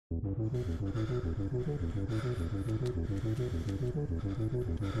Yo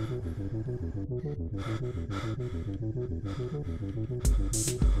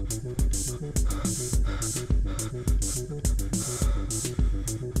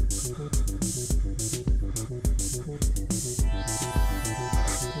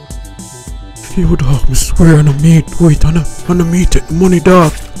dog, I swear on the meat. Wait, on the meat, take the money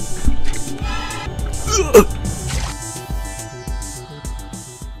dog.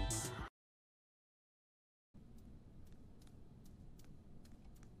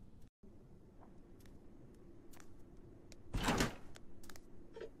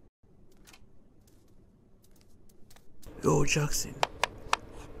 Yo Jackson,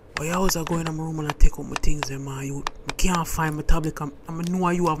 why you always go in my room and I take out my things and man, I can't find my tablet. I know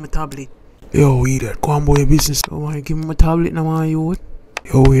you have my tablet. Yo, eat that. Go on boy your business. Yo man, give me my tablet now man, you what?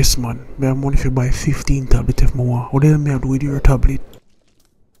 Yo yes man, I have money if you buy 15 tablets if I want. What the hell may I do with your tablet?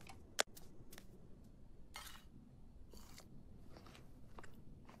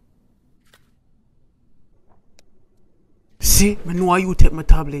 See, I know you take my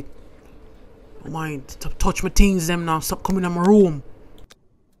tablet. Oh mind, stop touch my things them now, stop coming in my room.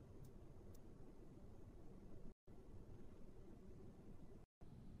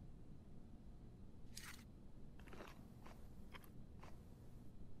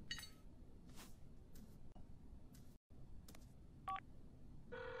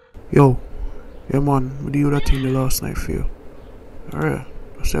 Yo, yeah man, I do that thing the last night for you. Alright,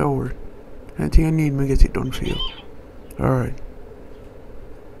 that's that word. Anything you need, me get it done for you. Alright.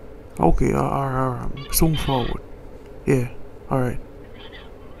 Okay, alright, soon forward. Yeah, alright.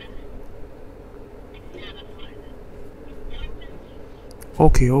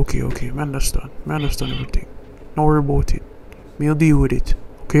 Okay, I understand everything. Don't worry about it. Me'll deal with it,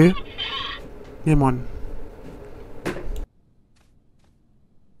 okay? Yeah man.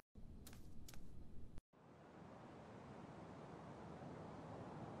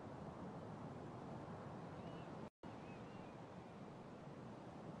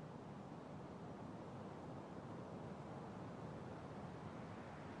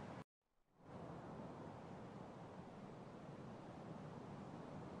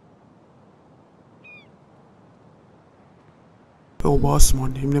 Yo boss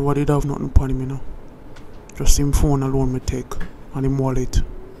man, him never did have nothing upon him, you know. Just him phone alone me take, and him wallet.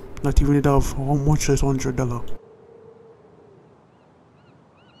 Not even did have how much is $100.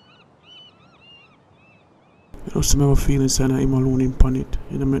 You know, some of my feelings saying that him alone him pan it.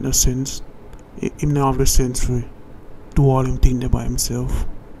 It don't make no sense. Him not have the sense for do all him thing there by himself.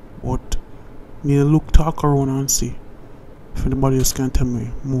 But me look talk around and see if anybody else can tell me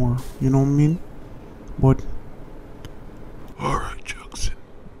more, you know what I mean? But alright Jackson,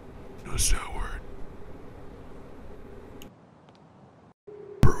 that's that word.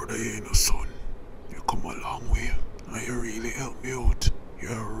 Brother, you ain't no son. You come a long way and you really help me out.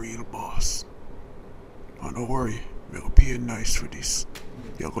 You're a real boss. And don't worry, we'll pay nice for this.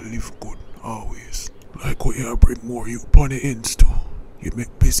 You're gonna live good always. Like what you bring more you upon the ends too. You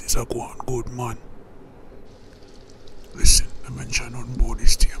make business a go on good man. Listen, I mention nothing about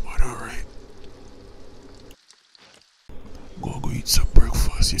this to you man, alright? Go eat some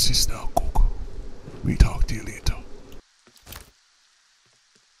breakfast, your sister will cook. We talk to you later.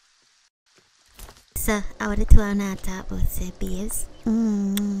 So, I would to not talk about say beers.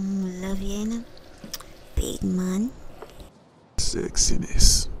 Love you, you know? Big man.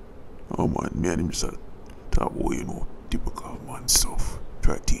 Sexiness. Oh man, me and him just talk about, you know, typical man stuff.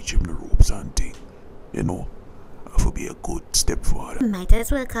 Try to teach him the ropes and thing. You know, I have to be a good stepfather. Might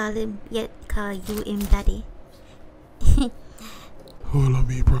as well call you him daddy. Well, I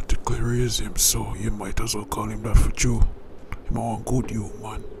mean, practically raise him, so you might as well call him that for you. Him a one good you,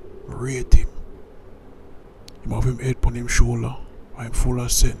 man. Rate him. Him have him head on him shoulder. I'm full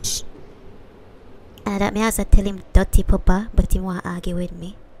of sense. That me also tell him dirty papa, but he won't argue with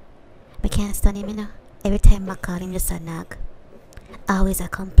me. I can't stand him, you know. Every time I call him just a nag. Always I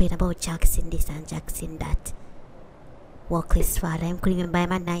complain about Jackson this and Jackson that. Workless father, I couldn't even buy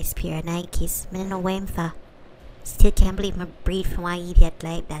my nice pair of Nikes. I don't know where I'm for. Still can't believe my breed from one idiot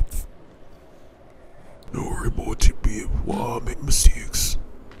like that. Don't worry about it, babe. Wow, I make mistakes.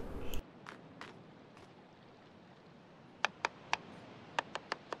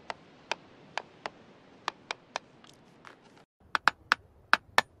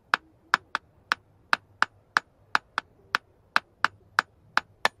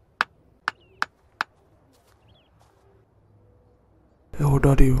 Yo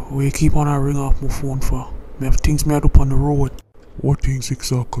daddy, why you keep on a ring off my phone for? Me have things me I do on the road. What things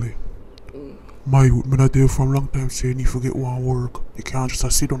exactly? My youth, me not there from long time saying you forget one work. You can't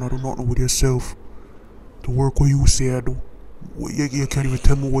just sit down and do nothing with yourself. The work what you say I do. You can't even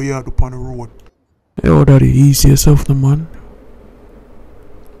tell me what you do on the road. Yo, daddy, ease yourself, the man.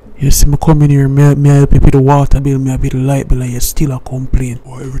 You see me come in here, me help you pay the water bill, me pay the light bill, and you still a complain.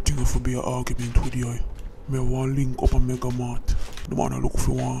 Why everything have to be an argument with you? Me want link up a mega mart. The man I look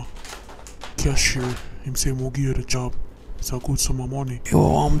for one cashier. Him say mo give you the job. It's a good sum of money. Yo,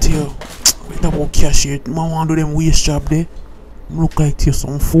 I'm tell you, it's about cashier. Man want do them waste job there. Look like you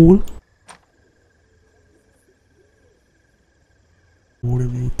some fool. What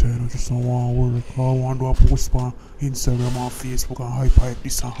them you tell you just don't want to work. I want to do a post on Instagram and Facebook and hype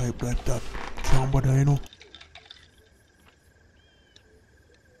this and hype like that. Can't bother, you know.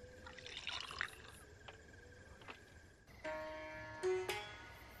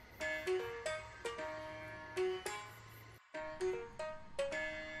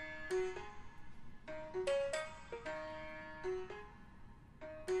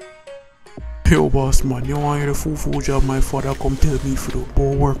 Yo boss man, you want hear the full job my father come tell me for the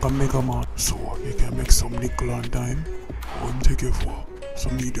ball work and make a man. So you can make some nickel and dime. What take it for?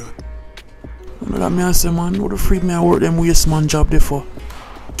 Some need that. You know that me I say man, know the free me I work them waste man job there for.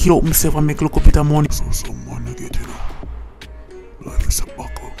 Kill up myself and make a little bit of money. So some man I get, you know. Life is a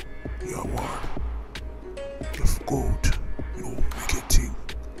buckle. You are war. You have go out, you know, make a thing.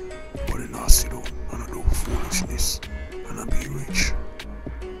 But then I sit down and I do foolishness and I be rich.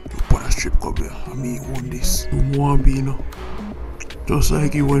 On a strip club there, I mean want this. You want be, you know. Just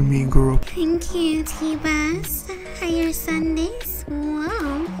like you and me grow up. Thank you, T-Bass. Higher Sundays?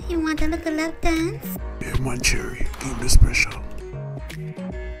 Wow, you want a little lap dance? Yeah man, Cherry, give me the special.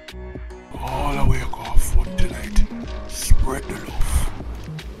 All the way off from tonight. Spread the love.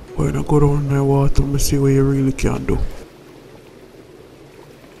 When I go down in the water, let me see what you really can do.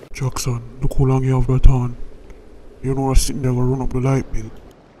 Jackson, look how long you have that on. You know I'm sitting there gonna run up the light bill.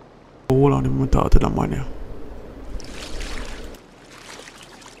 Hold on, I'm gonna talk to that man here.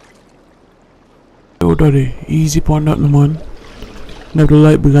 Yo daddy, easy on that man. Have the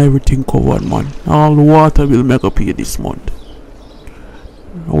light bill and everything covered man. All the water bill make up here this month.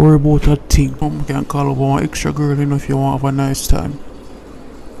 Don't worry about that thing. You can call over one extra girl you know, if you want to have a nice time.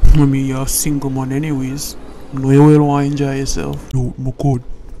 I mean you're a single man anyways. You know you will want to enjoy yourself. Yo, I'm good.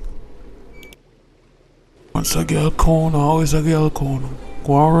 Once a girl corner, always a girl corner.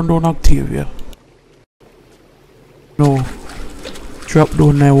 Go and run down Octavia. No. Drop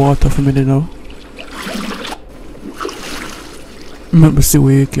down that water for me now. Let me see what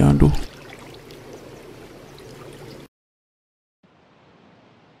you can do.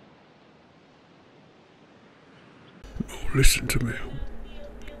 No, listen to me.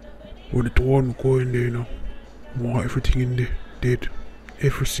 When the one go in there now, I want everything in there dead.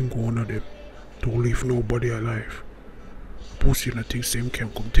 Every single one of them. Don't leave nobody alive. Pussy and I think same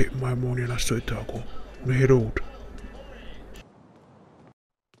can come take my money and I start to go. I head out.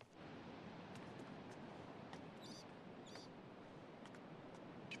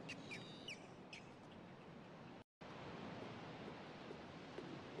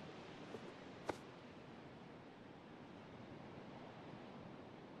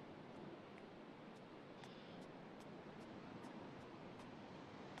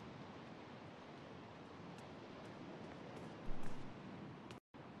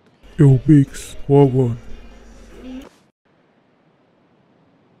 Yo, Biggs, what on?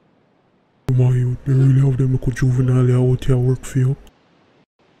 My youth, they really have them like a juvenile out here work for you.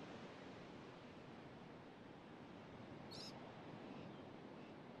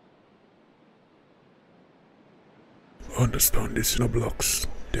 Understand this in the blocks.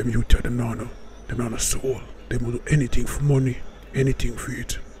 Them youth are them nana soul. Them will do anything for money, anything for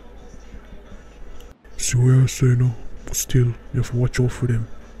it. See what I say now, but still, you have to watch out for them.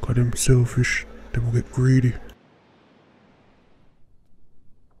 Cause them selfish, them will get greedy.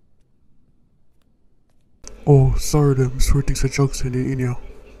 Oh, sorry them, things are jokes in here.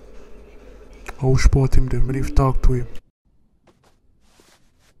 I will spot him them, I need to talk to him.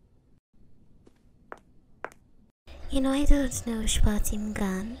 You know I don't know about him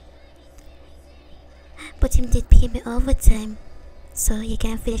gone. But him did pay me overtime. So you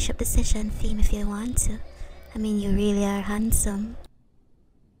can finish up the session for him if you want to. I mean you really are handsome.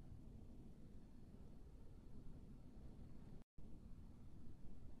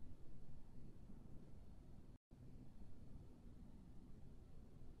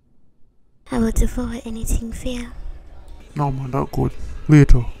 I will do for anything for you. No man, that good.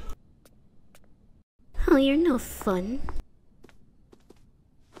 Later. Oh, you're no fun.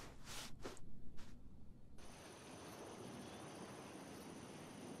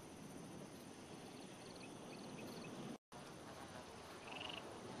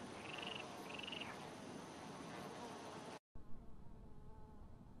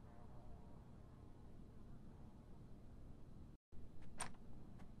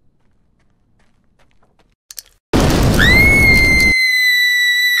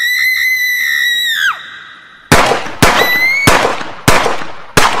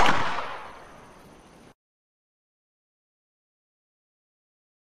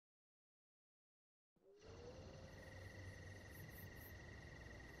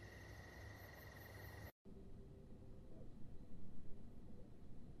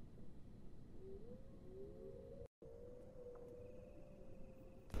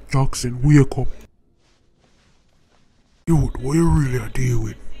 Jackson, wake up. Youth, what you really are dealing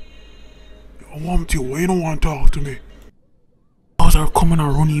with? I want you, why you don't want to talk to me? Cause are coming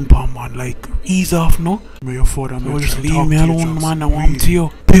and running pan man, like, ease off no? May your father make just leave me alone man, I want you.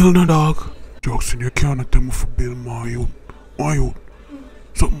 Bill no dog. Jackson, you can't tell me for Bill my youth. My youth.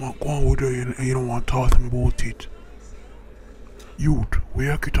 Something go on with you and you don't want to talk to me about it. Youth,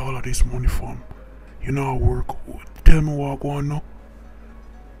 where you get all of this money from? You know how work. Tell me what go on now.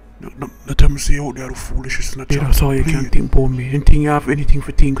 No tell me say out there the foolishness in the chat. That's all you can think about me. Anything you have anything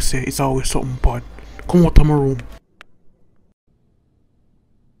for things to say, it's always something bad. Come out of my room.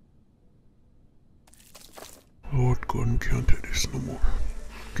 Lord God, I can't take this no more.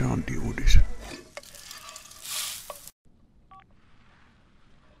 Can't deal with this.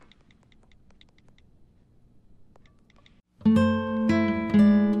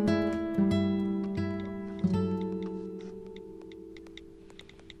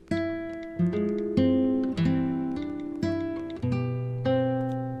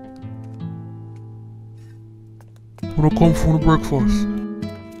 When I come for the breakfast.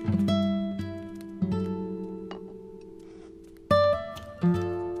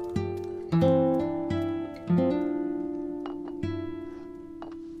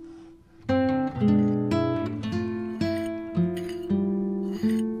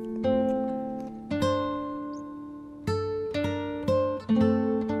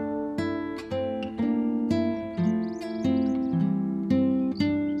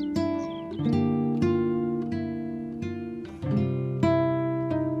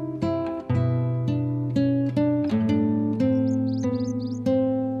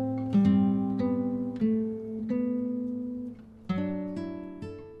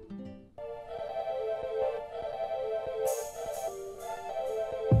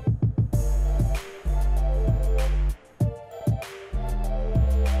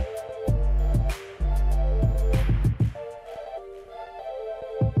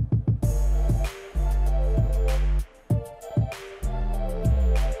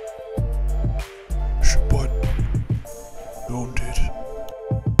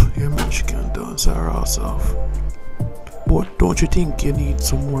 She can dance her ass off. But don't you think you need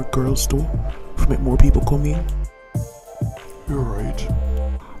some more girls too? To make more people come in? You're right.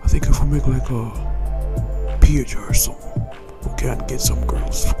 I think if we make like a page or something, we can get some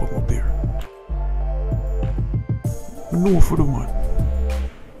girls to come up there. No for the man.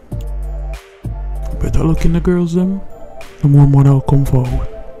 Better look in the girls them, the more money will come forward.